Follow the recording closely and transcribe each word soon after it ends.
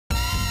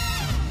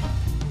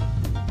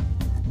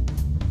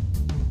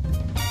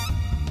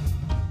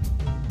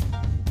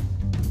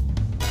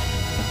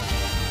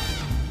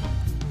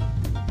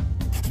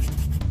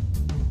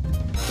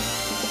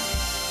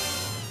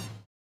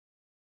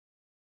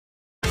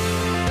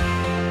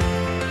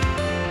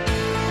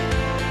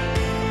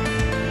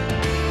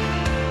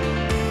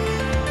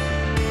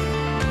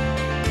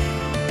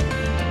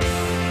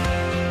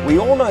We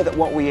all know that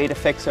what we eat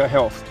affects our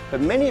health, but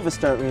many of us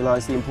don't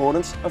realise the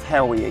importance of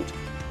how we eat.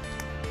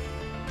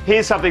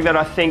 Here's something that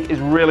I think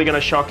is really going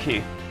to shock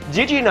you.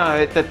 Did you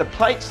know that the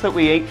plates that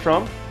we eat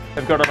from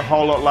have got a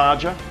whole lot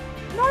larger?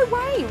 No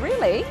way,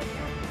 really?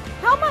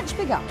 How much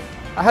bigger?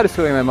 I had a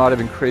feeling they might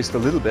have increased a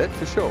little bit,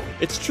 for sure.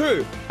 It's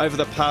true. Over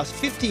the past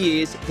 50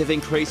 years, they've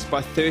increased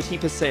by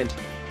 30%.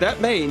 That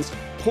means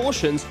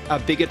portions are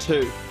bigger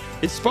too.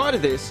 In spite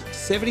of this,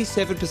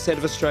 77%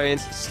 of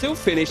Australians still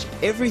finish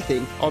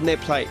everything on their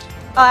plate.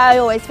 I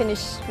always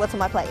finish what's on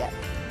my plate, yeah.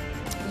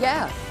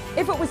 Yeah.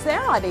 If it was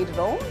there, I'd eat it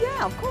all.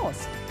 Yeah, of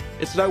course.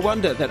 It's no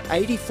wonder that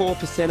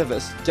 84% of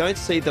us don't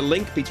see the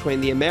link between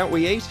the amount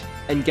we eat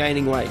and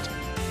gaining weight.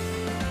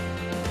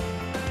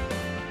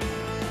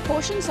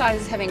 Portion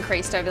sizes have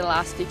increased over the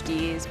last 50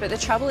 years, but the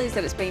trouble is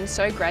that it's been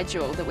so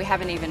gradual that we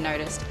haven't even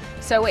noticed.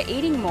 So we're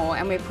eating more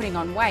and we're putting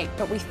on weight,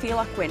 but we feel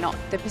like we're not.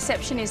 The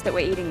perception is that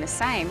we're eating the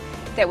same,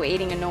 that we're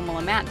eating a normal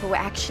amount, but we're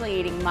actually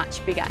eating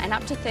much bigger and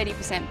up to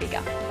 30%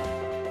 bigger.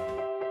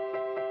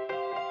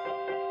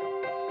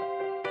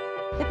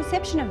 The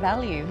perception of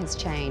value has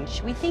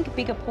changed. We think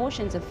bigger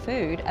portions of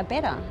food are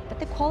better, but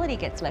the quality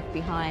gets left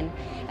behind.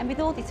 And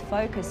with all this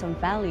focus on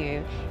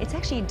value, it's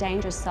actually a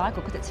dangerous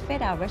cycle because it's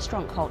fed our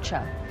restaurant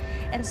culture.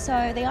 And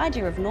so the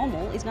idea of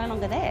normal is no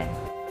longer there.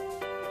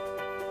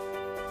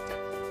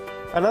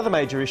 Another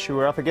major issue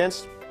we're up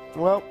against,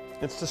 well,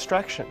 it's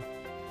distraction.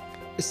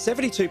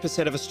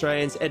 72% of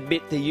Australians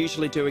admit they're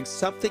usually doing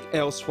something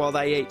else while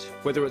they eat,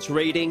 whether it's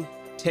reading,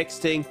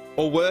 texting,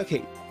 or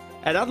working.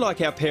 And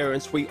unlike our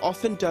parents, we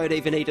often don't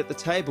even eat at the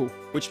table,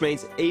 which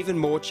means even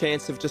more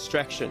chance of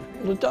distraction.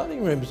 The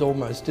dining room has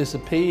almost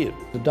disappeared.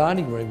 The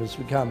dining room has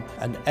become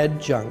an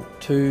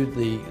adjunct to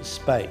the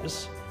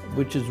space,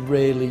 which is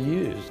rarely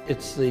used.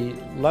 It's the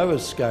lower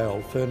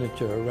scale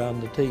furniture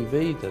around the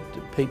TV that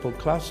people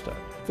cluster.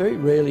 Very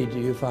rarely do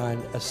you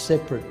find a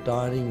separate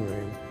dining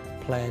room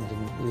planned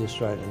in the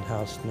Australian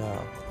house now.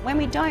 When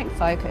we don't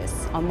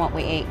focus on what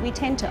we eat, we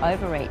tend to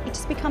overeat. It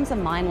just becomes a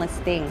mindless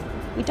thing.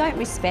 We don't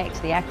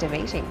respect the act of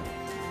eating.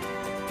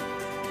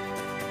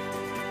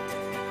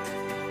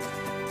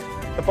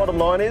 The bottom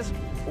line is,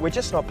 we're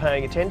just not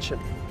paying attention.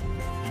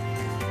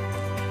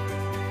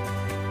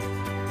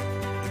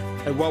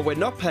 And while we're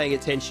not paying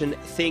attention,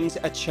 things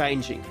are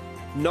changing.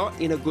 Not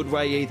in a good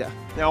way either.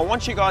 Now I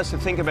want you guys to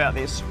think about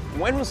this.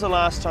 When was the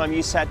last time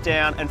you sat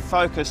down and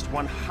focused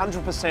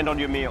 100% on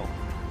your meal?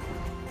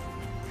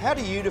 How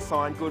do you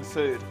define good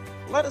food?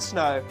 Let us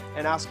know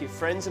and ask your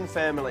friends and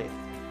family.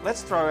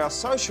 Let's throw our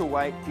social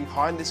weight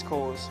behind this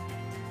cause.